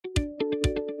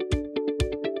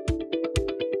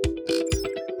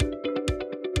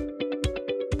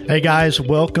Hey guys,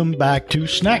 welcome back to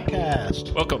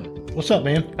Snackcast. Welcome. What's up,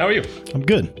 man? How are you? I'm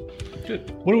good. Good.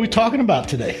 What are we talking about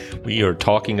today? We are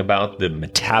talking about the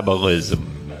metabolism.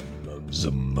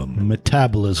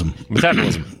 Metabolism.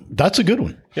 Metabolism. That's a good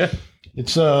one. Yeah.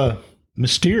 It's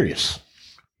mysterious.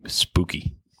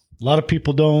 Spooky. A lot of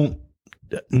people don't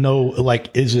know,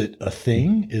 like, is it a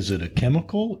thing? Is it a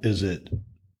chemical? Is it...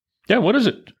 Yeah, what is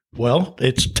it? Well,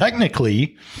 it's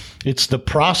the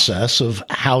process of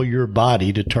how your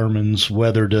body determines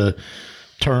whether to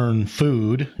turn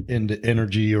food into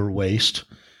energy or waste.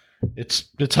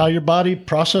 It's how your body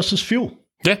processes fuel.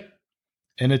 Yeah.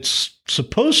 And it's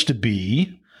supposed to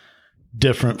be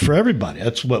different for everybody.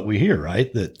 That's what we hear,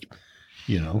 right? That,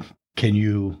 can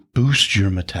you boost your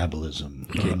metabolism?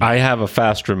 I have a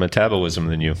faster metabolism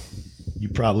than you. You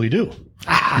probably do.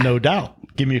 No doubt.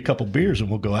 Give me a couple beers and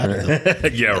we'll go at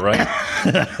it. Yeah, right.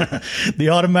 The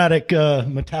automatic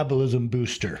metabolism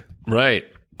booster. Right.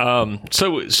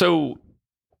 So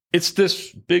it's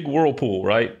this big whirlpool,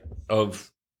 right,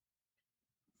 of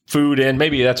food, and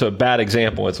maybe that's a bad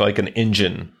example. It's like an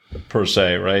engine per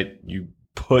se, right? You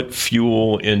put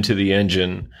fuel into the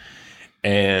engine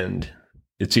and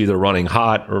it's either running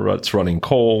hot or it's running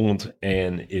cold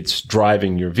and it's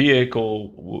driving your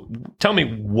vehicle. Tell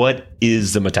me, what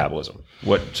is the metabolism?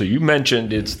 So you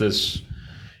mentioned it's this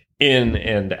in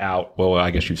and out. Well, I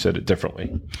guess you said it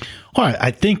differently. Well,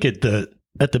 I think at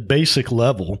the basic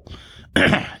level,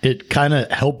 it kind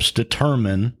of helps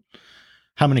determine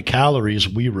how many calories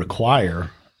we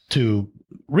require to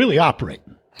really operate.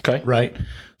 Okay. Right.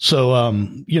 So,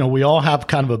 we all have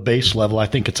kind of a base level. I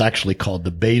think it's actually called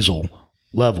the basal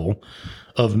level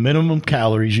of minimum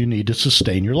calories you need to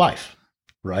sustain your life.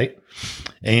 Right.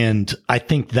 And I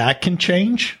think that can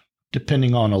change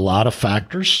depending on a lot of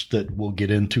factors that we'll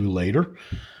get into later.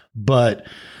 But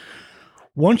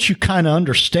once you kind of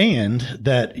understand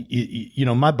that,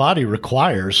 my body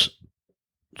requires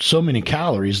so many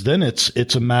calories, then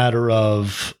it's a matter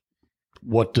of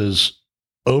what does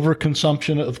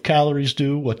overconsumption of calories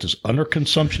do? What does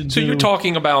underconsumption do? So you're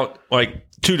talking about like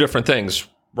two different things,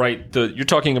 right? You're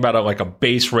talking about a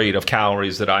base rate of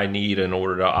calories that I need in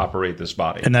order to operate this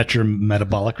body. And that's your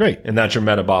metabolic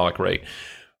rate.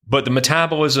 But the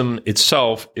metabolism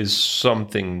itself is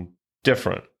something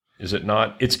different, is it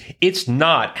not? It's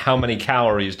not how many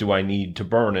calories do I need to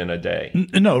burn in a day.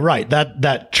 No, right.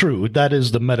 That true. That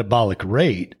is the metabolic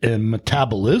rate. And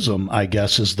metabolism, I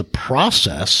guess, is the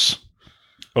process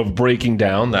of breaking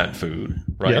down that food,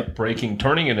 right? Yep.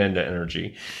 Turning it into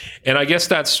energy. And I guess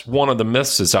that's one of the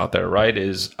myths that's out there, right?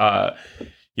 Is, we're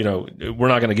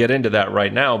not going to get into that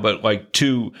right now, but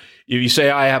if you say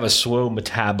I have a slow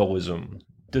metabolism,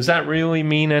 does that really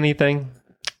mean anything?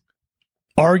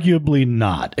 Arguably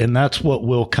not. And that's what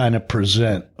we'll kind of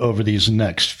present over these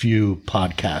next few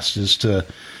podcasts, is to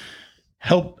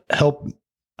help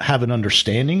have an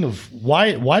understanding of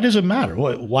why does it matter?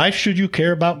 Why should you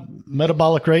care about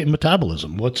metabolic rate and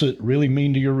metabolism? What's it really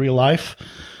mean to your real life?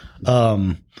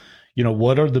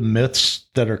 What are the myths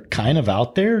that are kind of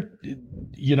out there?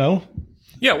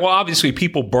 Yeah, well, obviously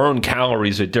people burn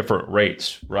calories at different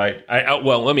rates, right?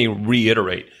 Let me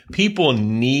reiterate. People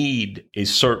need a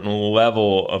certain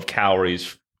level of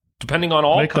calories depending on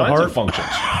all kinds of functions.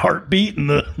 Heartbeat and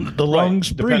the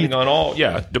lungs breathe.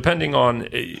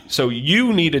 So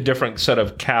you need a different set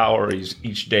of calories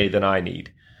each day than I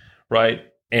need, right?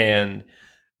 And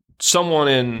someone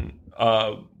in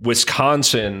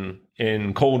Wisconsin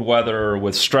in cold weather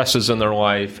with stresses in their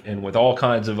life and with all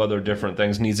kinds of other different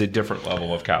things needs a different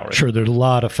level of calories. Sure, there's a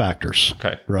lot of factors.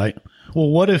 Okay. Right? Well,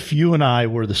 what if you and I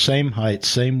were the same height,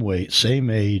 same weight, same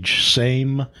age,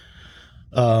 same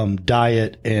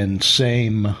diet, and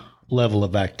same level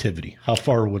of activity? How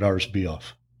far would ours be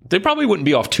off? They probably wouldn't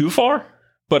be off too far,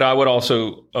 but I would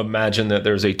also imagine that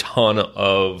there's a ton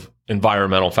of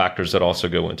environmental factors that also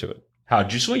go into it.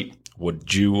 How'd you sleep?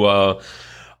 Would you,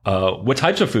 what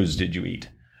types of foods did you eat?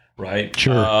 Right?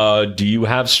 Sure. Do you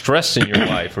have stress in your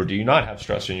life or do you not have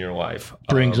stress in your life?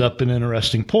 Brings up an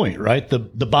interesting point, right? The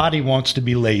body wants to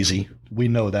be lazy. We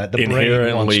know that. The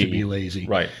brain wants to be lazy.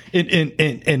 Right.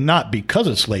 And not because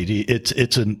it's lazy.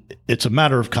 It's a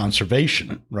matter of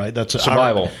conservation, right? That's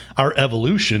survival. Our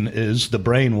evolution is the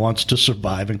brain wants to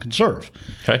survive and conserve.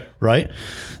 Okay. Right?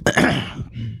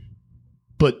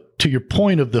 But to your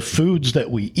point of the foods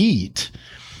that we eat,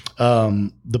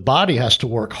 the body has to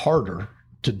work harder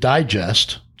to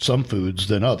digest some foods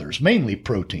than others, mainly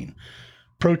protein.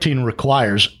 Protein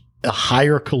requires a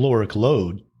higher caloric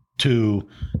load to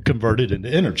convert it into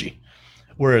energy,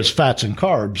 whereas fats and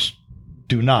carbs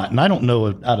do not. And I don't know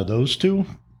out of those two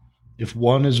if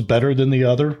one is better than the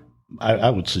other. I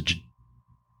would suggest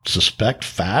suspect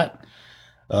fat.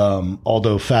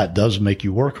 Although fat does make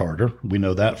you work harder. We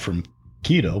know that from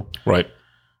keto. Right.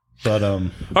 But all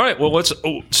right. Well,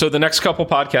 so the next couple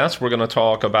podcasts, we're going to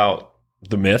talk about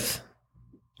the myth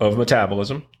of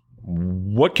metabolism.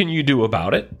 What can you do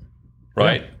about it?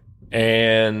 Right. Yeah.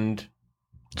 And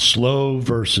slow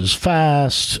versus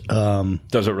fast.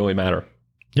 Does it really matter?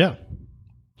 Yeah.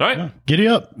 All right. Yeah. Giddy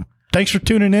up. Thanks for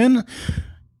tuning in.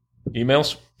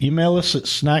 Emails? Email us at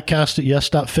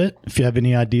snackcast@yes.fit if you have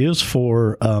any ideas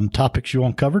for topics you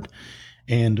want covered.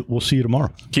 And we'll see you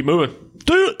tomorrow. Keep moving.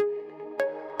 Do it.